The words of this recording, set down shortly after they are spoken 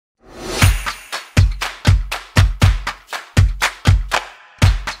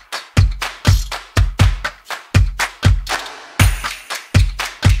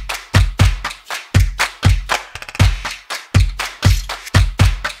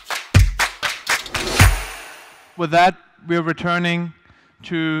with that, we're returning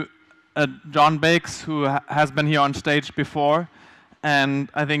to John Biggs, who has been here on stage before. And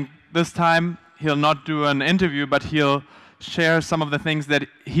I think this time he'll not do an interview, but he'll share some of the things that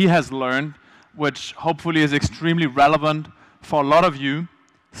he has learned, which hopefully is extremely relevant for a lot of you.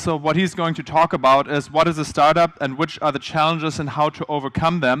 So what he's going to talk about is what is a startup and which are the challenges and how to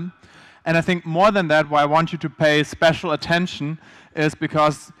overcome them. And I think more than that, why I want you to pay special attention is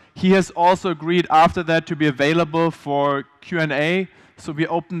because he has also agreed after that to be available for Q&A. So we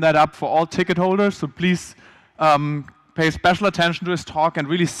open that up for all ticket holders. So please pay special attention to his talk and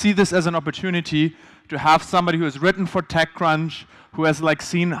really see this as an opportunity to have somebody who has written for Techcrunch, who has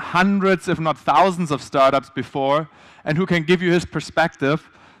seen hundreds, if not thousands of startups before, and who can give you his perspective.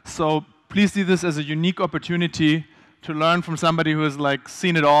 So please see this as a unique opportunity to learn from somebody who has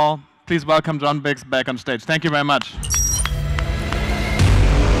seen it all. Please welcome John Biggs back on stage. Thank you very much.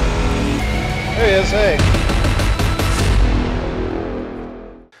 There he is, hey.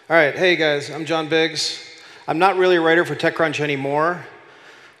 All right, hey guys, I'm John Biggs. I'm not really a writer for Techcrunch anymore.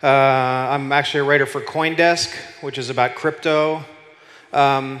 I'm actually a writer for CoinDesk, which is about crypto.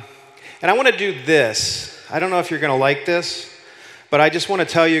 And I want to do this. I don't know if you're going to like this, but I just want to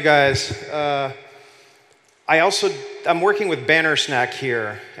tell you guys, I'm working with Banner Snack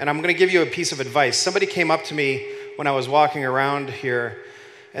here, and I'm going to give you a piece of advice. Somebody came up to me when I was walking around here,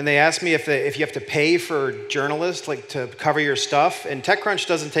 and they asked me if you have to pay for journalists, to cover your stuff. And Techcrunch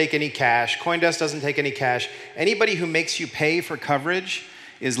doesn't take any cash. CoinDesk doesn't take any cash. Anybody who makes you pay for coverage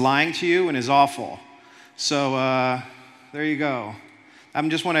is lying to you and is awful. So there you go. I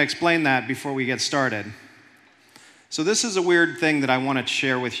just want to explain that before we get started. So this is a weird thing that I want to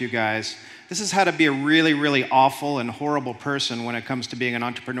share with you guys. This is how to be a really, really awful and horrible person when it comes to being an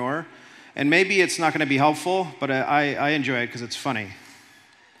entrepreneur. And maybe it's not going to be helpful, but I enjoy it because it's funny.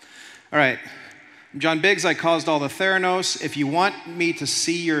 All right, I'm John Biggs. I caused all the Theranos. If you want me to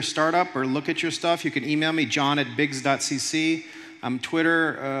see your startup or look at your stuff, you can email me, john@biggs.cc. I'm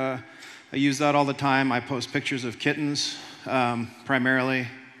Twitter. I use that all the time. I post pictures of kittens, primarily.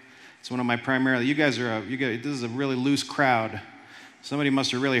 It's one of my primary. You guys, this is a really loose crowd. Somebody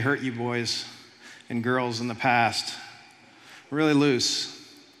must have really hurt you boys and girls in the past. Really loose.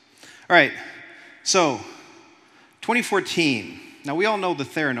 All right, so 2014. Now, we all know the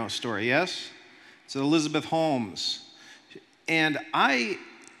Theranos story, yes? It's Elizabeth Holmes. And I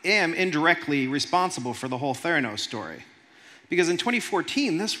am indirectly responsible for the whole Theranos story. Because in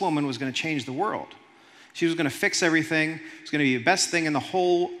 2014, this woman was going to change the world. She was going to fix everything. It was going to be the best thing in the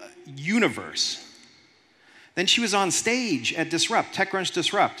whole universe. Then she was on stage at Disrupt, TechCrunch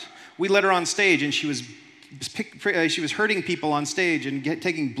Disrupt. We let her on stage, and she was hurting people on stage and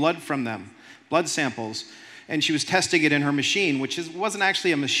taking blood from them, blood samples. And she was testing it in her machine, which wasn't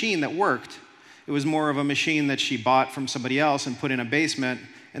actually a machine that worked. It was more of a machine that she bought from somebody else and put in a basement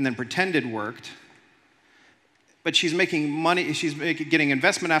and then pretended worked. But she's making money, getting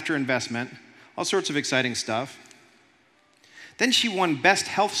investment after investment, all sorts of exciting stuff. Then she won Best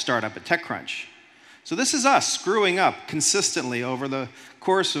Health Startup at Techcrunch. So this is us screwing up consistently over the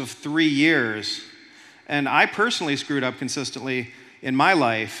course of 3 years. And I personally screwed up consistently in my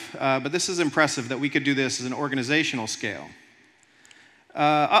life, but this is impressive that we could do this as an organizational scale.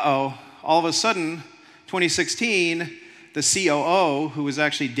 All of a sudden, 2016, the COO, who was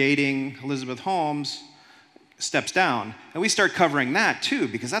actually dating Elizabeth Holmes, steps down. And we start covering that too,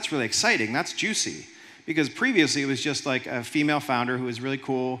 because that's really exciting, that's juicy. Because previously it was just like a female founder who was really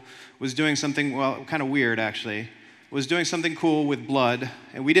cool, was doing something, well, kind of weird actually, was doing something cool with blood,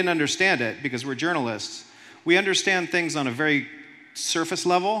 and we didn't understand it because we're journalists. We understand things on a very surface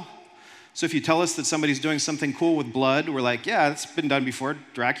level. So if you tell us that somebody's doing something cool with blood, we're like, yeah, it's been done before.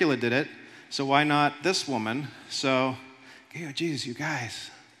 Dracula did it. So why not this woman? So, geez, you guys.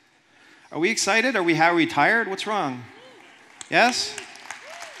 Are we excited? Are we tired? What's wrong? Yes?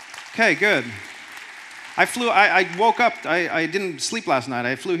 Okay, good. I woke up. I didn't sleep last night.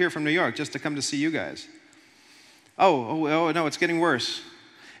 I flew here from New York just to come to see you guys. Oh, no, it's getting worse.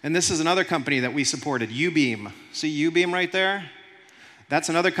 And this is another company that we supported, Ubeam. See Ubeam right there? That's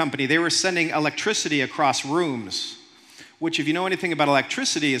another company. They were sending electricity across rooms, which if you know anything about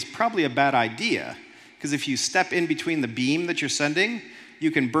electricity is probably a bad idea. Because if you step in between the beam that you're sending, you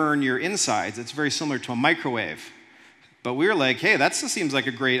can burn your insides. It's very similar to a microwave. But we were like, hey, that seems like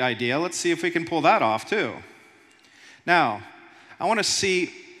a great idea. Let's see if we can pull that off too. Now, I want to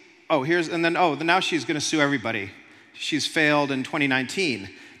see, now she's going to sue everybody. She's failed in 2019.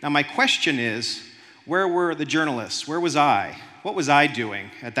 Now my question is, where were the journalists? Where was I? What was I doing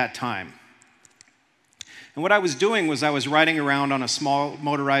at that time? And what I was doing was I was riding around on a small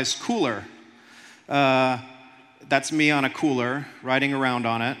motorized cooler that's me on a cooler, riding around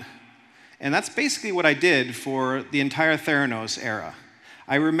on it. And that's basically what I did for the entire Theranos era.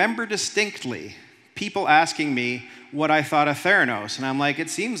 I remember distinctly people asking me what I thought of Theranos, and I'm like, it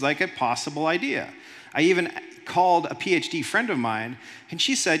seems like a possible idea. I even called a PhD friend of mine, and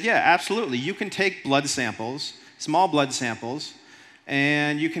she said, yeah, absolutely. You can take blood samples, small blood samples,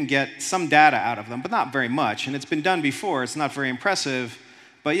 and you can get some data out of them, but not very much. And it's been done before. It's not very impressive.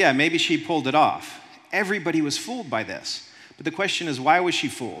 But yeah, maybe she pulled it off. Everybody was fooled by this. But the question is, why was she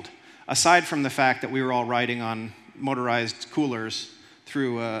fooled? Aside from the fact that we were all riding on motorized coolers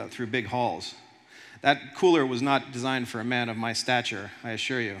through big halls. That cooler was not designed for a man of my stature, I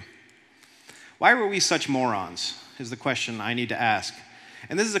assure you. Why were we such morons, is the question I need to ask.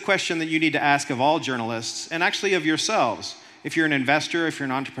 And this is a question that you need to ask of all journalists, and actually of yourselves. If you're an investor, if you're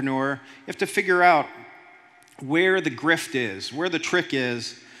an entrepreneur, you have to figure out where the grift is, where the trick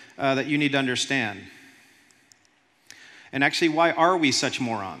is that you need to understand. And actually, why are we such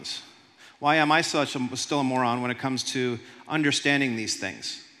morons? Why am I still a moron when it comes to understanding these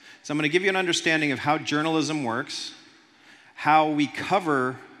things? So I'm going to give you an understanding of how journalism works, how we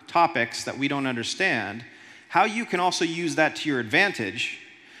cover topics that we don't understand, how you can also use that to your advantage,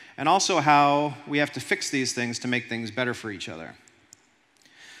 and also how we have to fix these things to make things better for each other.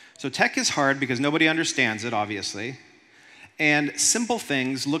 So tech is hard because nobody understands it, obviously, and simple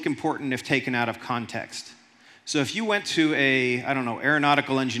things look important if taken out of context. So if you went to a,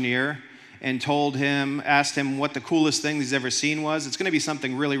 aeronautical engineer and asked him what the coolest thing he's ever seen was, it's going to be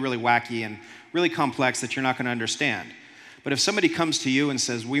something really, really wacky and really complex that you're not going to understand. But if somebody comes to you and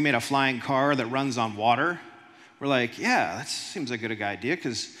says, we made a flying car that runs on water, we're like, yeah, that seems like a good idea.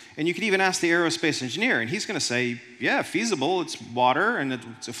 And you could even ask the aerospace engineer, and he's going to say, yeah, feasible. It's water, and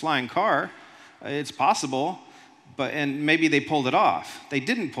it's a flying car. It's possible. And maybe they pulled it off. They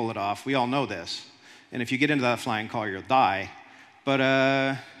didn't pull it off. We all know this. And if you get into that flying car, you'll die.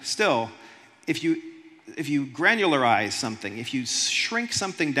 But still, if you granularize something, if you shrink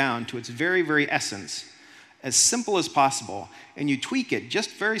something down to its very, very essence, as simple as possible, and you tweak it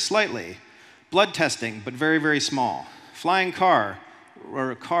just very slightly, blood testing, but very, very small, flying car,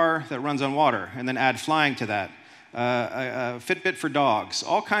 or a car that runs on water, and then add flying to that, a Fitbit for dogs,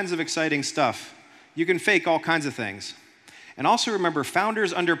 all kinds of exciting stuff. You can fake all kinds of things. And also remember,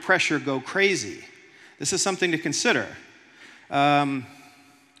 founders under pressure go crazy. This is something to consider.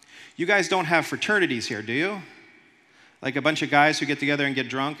 You guys don't have fraternities here, do you? Like a bunch of guys who get together and get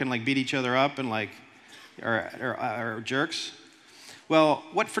drunk and like beat each other up and are jerks? Well,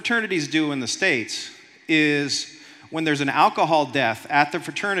 what fraternities do in the States is when there's an alcohol death at the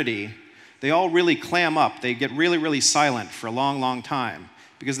fraternity, they all really clam up. They get really, really silent for a long, long time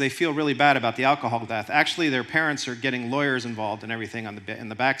because they feel really bad about the alcohol death. Actually, their parents are getting lawyers involved and everything in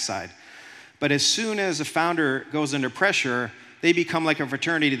the backside. But as soon as a founder goes under pressure, they become like a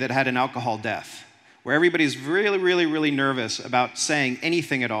fraternity that had an alcohol death, where everybody's really, really, really nervous about saying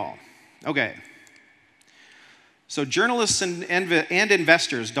anything at all. Okay. So journalists and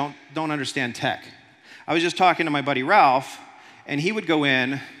investors don't understand tech. I was just talking to my buddy Ralph, and he would go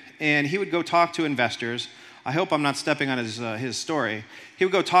in, and he would go talk to investors. I hope I'm not stepping on his story. He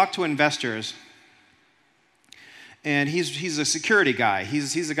would go talk to investors, and he's a security guy.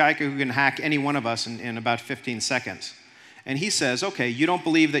 He's a guy who can hack any one of us in about 15 seconds. And he says, okay, you don't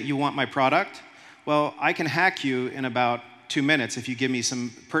believe that you want my product? Well, I can hack you in about 2 minutes if you give me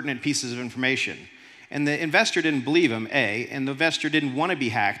some pertinent pieces of information. And the investor didn't believe him, A, and the investor didn't want to be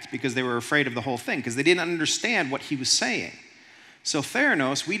hacked because they were afraid of the whole thing, because they didn't understand what he was saying. So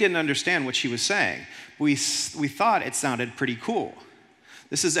Theranos, we didn't understand what she was saying. We thought it sounded pretty cool.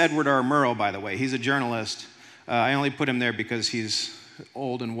 This is Edward R. Murrow, by the way. He's a journalist. I only put him there because he's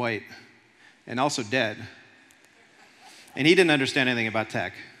old and white and also dead. And he didn't understand anything about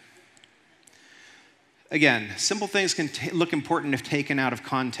tech. Again, simple things can look important if taken out of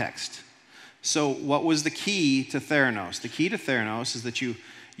context. So what was the key to Theranos? The key to Theranos is that you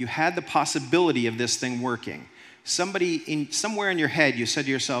had the possibility of this thing working. Somewhere in your head, you said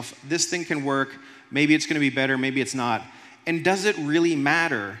to yourself, this thing can work, maybe it's going to be better, maybe it's not. And does it really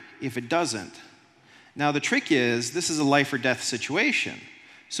matter if it doesn't? Now, the trick is, this is a life or death situation.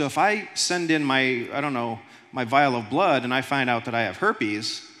 So if I send in my vial of blood and I find out that I have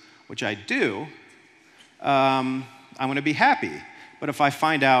herpes, which I do, I'm going to be happy. But if I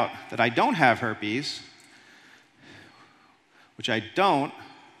find out that I don't have herpes, which I don't,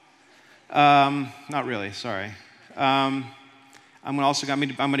 not really, sorry. I'm going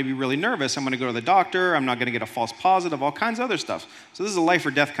to be really nervous. I'm going to go to the doctor. I'm not going to get a false positive, all kinds of other stuff. So this is a life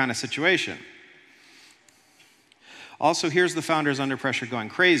or death kind of situation. Also, here's the founders under pressure going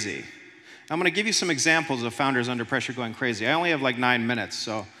crazy. I'm going to give you some examples of founders under pressure going crazy. I only have like 9 minutes,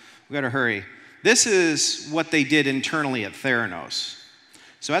 so we've got to hurry. This is what they did internally at Theranos.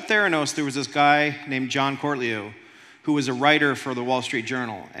 So at Theranos, there was this guy named John Cortliou who was a writer for the Wall Street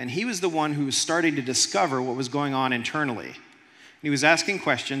Journal, and he was the one who was starting to discover what was going on internally. He was asking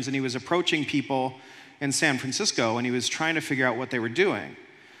questions, and he was approaching people in San Francisco, and he was trying to figure out what they were doing.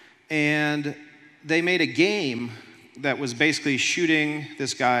 And they made a game that was basically shooting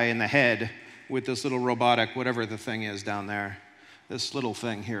this guy in the head with this little robotic, whatever the thing is down there, this little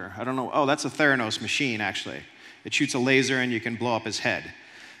thing here. I don't know. Oh, that's a Theranos machine, actually. It shoots a laser, and you can blow up his head.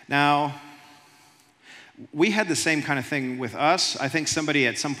 Now, we had the same kind of thing with us. I think somebody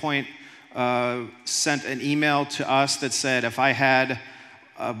at some point sent an email to us that said if I had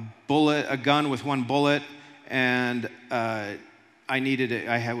a gun with one bullet, and I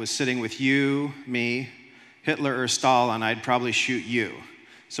was sitting with you, me, Hitler, or Stalin, I'd probably shoot you.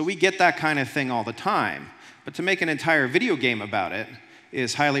 So we get that kind of thing all the time. But to make an entire video game about it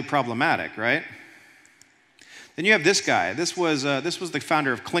is highly problematic, right? Then you have this guy. This was the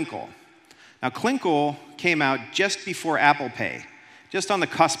founder of Klinkle. Now, Klinkle came out just before Apple Pay, just on the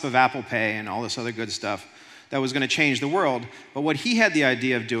cusp of Apple Pay and all this other good stuff that was going to change the world. But what he had the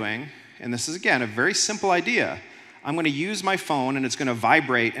idea of doing, and this is, again, a very simple idea, I'm going to use my phone, and it's going to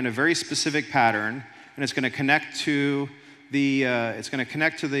vibrate in a very specific pattern, and it's going to connect to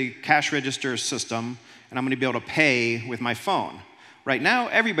the cash register system, and I'm going to be able to pay with my phone. Right now,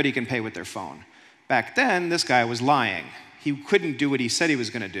 everybody can pay with their phone. Back then, this guy was lying. He couldn't do what he said he was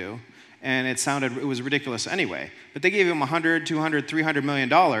going to do, and it was ridiculous anyway. But they gave him $100, $200, $300 million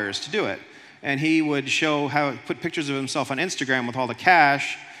to do it. And he would put pictures of himself on Instagram with all the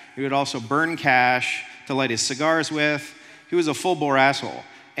cash. He would also burn cash to light his cigars with. He was a full-bore asshole.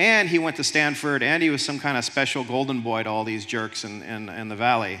 And he went to Stanford, and he was some kind of special golden boy to all these jerks in the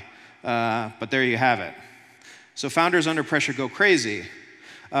Valley. But there you have it. So founders under pressure go crazy.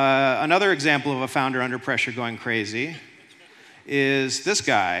 Another example of a founder under pressure going crazy is this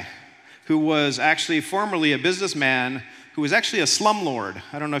guy, who was actually formerly a businessman, who was actually a slumlord.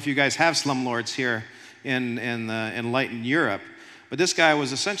 I don't know if you guys have slumlords here in enlightened Europe, but this guy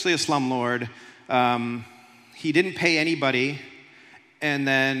was essentially a slumlord. He didn't pay anybody, and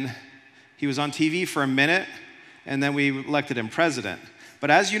then he was on TV for a minute, and then we elected him president. But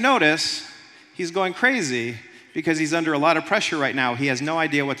as you notice, he's going crazy because he's under a lot of pressure right now. He has no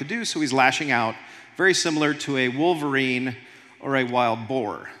idea what to do, so he's lashing out, very similar to a wolverine or a wild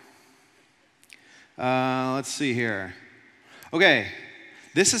boar. Let's see here. Okay,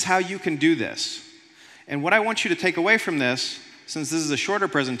 this is how you can do this. And what I want you to take away from this, since this is a shorter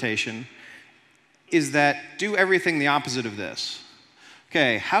presentation, is that do everything the opposite of this.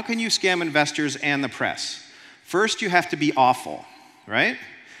 Okay, how can you scam investors and the press? First, you have to be awful, right?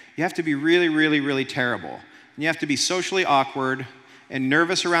 You have to be really, really, really terrible. And you have to be socially awkward and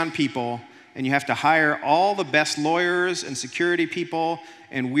nervous around people, and you have to hire all the best lawyers and security people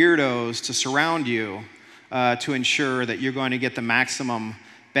and weirdos to surround you to ensure that you're going to get the maximum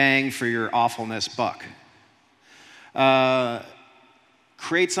bang for your awfulness buck.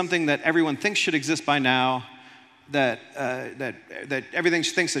 Create something that everyone thinks should exist by now, that everything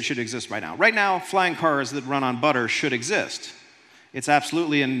thinks that should exist by now. Right now, flying cars that run on butter should exist. It's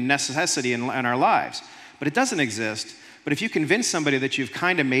absolutely a necessity in our lives. But it doesn't exist. But if you convince somebody that you've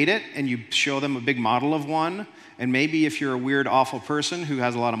kind of made it and you show them a big model of one, and maybe if you're a weird, awful person who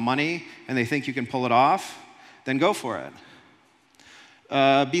has a lot of money and they think you can pull it off, then go for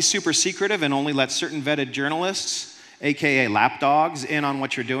it. Be super secretive and only let certain vetted journalists, AKA lapdogs, in on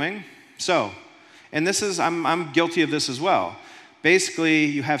what you're doing. So, and this is, I'm guilty of this as well. Basically,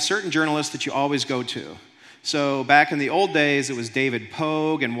 you have certain journalists that you always go to. So back in the old days, it was David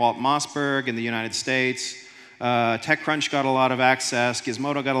Pogue and Walt Mossberg in the United States. Techcrunch got a lot of access.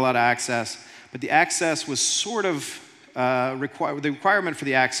 Gizmodo got a lot of access. But the access was sort of, the requirement for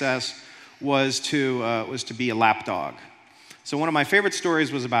the access was to be a lapdog. So one of my favorite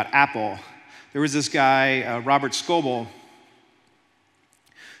stories was about Apple. There was this guy, Robert Scoble,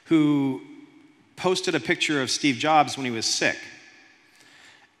 who posted a picture of Steve Jobs when he was sick.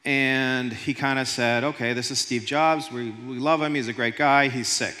 And he kind of said, okay, this is Steve Jobs. We love him. He's a great guy. He's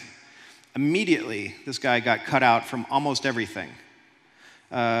sick. Immediately, this guy got cut out from almost everything.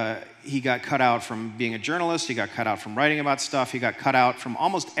 He got cut out from being a journalist. He got cut out from writing about stuff. He got cut out from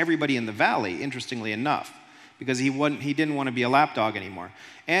almost everybody in the Valley, interestingly enough, because he didn't want to be a lapdog anymore.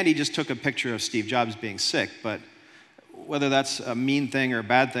 And he just took a picture of Steve Jobs being sick. But whether that's a mean thing or a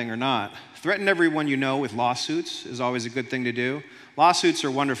bad thing or not, threaten everyone you know with lawsuits is always a good thing to do. Lawsuits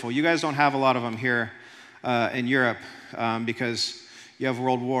are wonderful. You guys don't have a lot of them here in Europe because you have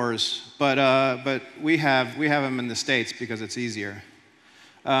world wars. But we have them in the States because it's easier.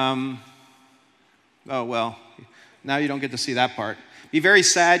 Oh, well, now you don't get to see that part. Be very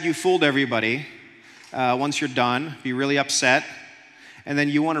sad you fooled everybody once you're done. Be really upset. And then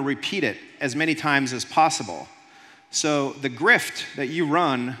you want to repeat it as many times as possible. So the grift that you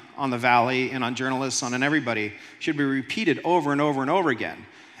run on the Valley and on journalists, on everybody, should be repeated over and over and over again.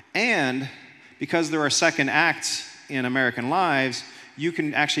 And because there are second acts in American lives, you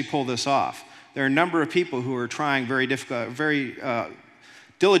can actually pull this off. There are a number of people who are trying very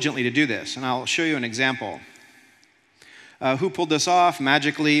diligently to do this, and I'll show you an example. Who pulled this off?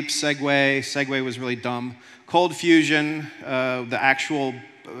 Magic Leap, Segway. Segway was really dumb. Cold fusion, the actual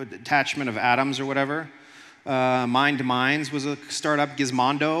attachment of atoms or whatever. Mind to Minds was a startup.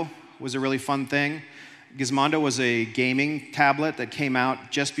 Gizmondo was a really fun thing. Gizmondo was a gaming tablet that came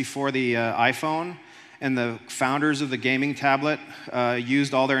out just before the iPhone, and the founders of the gaming tablet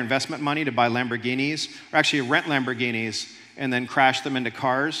used all their investment money to buy Lamborghinis, or actually rent Lamborghinis, and then crash them into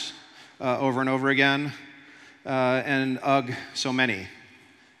cars over and over again. And ugh, so many.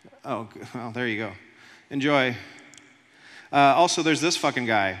 Oh, well, there you go. Enjoy. Also, there's this fucking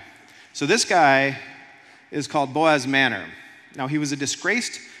guy. So this guy is called Boaz Manor. Now, he was a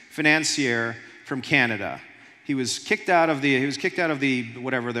disgraced financier from Canada. He was kicked out of the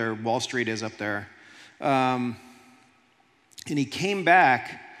whatever their Wall Street is up there, and he came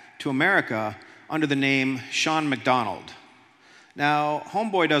back to America under the name Sean McDonald. Now,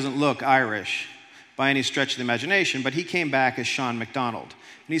 homeboy doesn't look Irish by any stretch of the imagination, but he came back as Sean McDonald,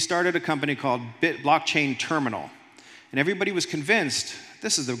 and he started a company called Blockchain Terminal, and everybody was convinced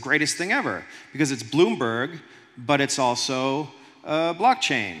this is the greatest thing ever because it's Bloomberg, but it's also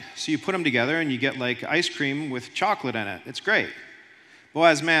blockchain. So you put them together and you get like ice cream with chocolate in it. It's great.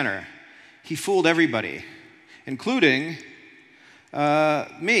 Boaz Manor, he fooled everybody, including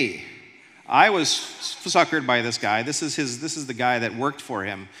me. I was suckered by this guy. This is the guy that worked for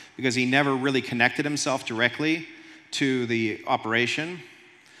him because he never really connected himself directly to the operation.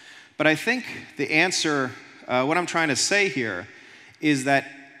 But I think the answer, what I'm trying to say here, is that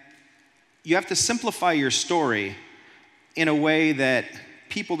you have to simplify your story in a way that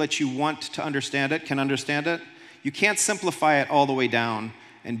people that you want to understand it can understand it. You can't simplify it all the way down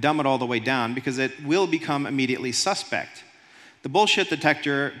and dumb it all the way down because it will become immediately suspect. The bullshit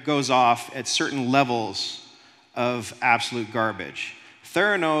detector goes off at certain levels of absolute garbage.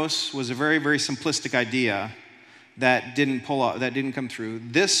 Theranos was a very, very simplistic idea that didn't come through.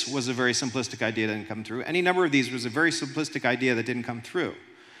 This was a very simplistic idea that didn't come through. Any number of these was a very simplistic idea that didn't come through.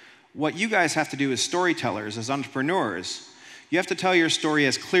 What you guys have to do as storytellers, as entrepreneurs, you have to tell your story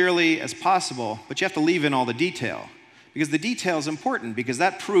as clearly as possible, but you have to leave in all the detail. Because the detail is important, because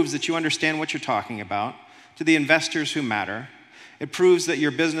that proves that you understand what you're talking about to the investors who matter. It proves that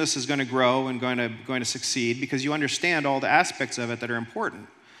your business is going to grow and going to succeed because you understand all the aspects of it that are important.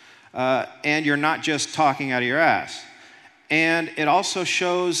 And you're not just talking out of your ass. And it also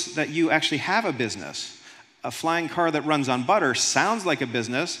shows that you actually have a business. A flying car that runs on butter sounds like a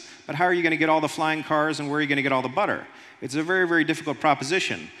business, but how are you going to get all the flying cars and where are you going to get all the butter? It's a very, very difficult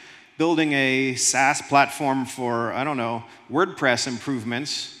proposition. Building a SaaS platform for, I don't know, WordPress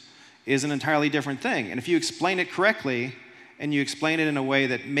improvements is an entirely different thing. And if you explain it correctly, and you explain it in a way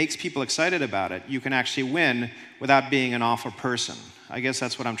that makes people excited about it, you can actually win without being an awful person. I guess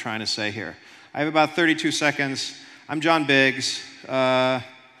that's what I'm trying to say here. I have about 32 seconds. I'm John Biggs.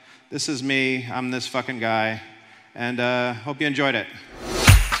 This is me. I'm this fucking guy. And hope you enjoyed it.